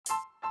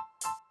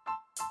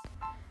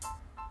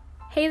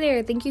Hey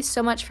there, thank you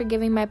so much for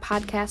giving my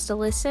podcast a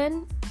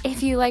listen.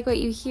 If you like what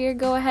you hear,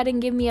 go ahead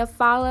and give me a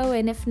follow,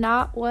 and if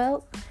not,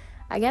 well,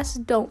 I guess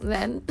don't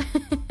then.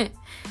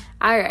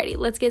 Alrighty,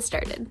 let's get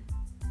started.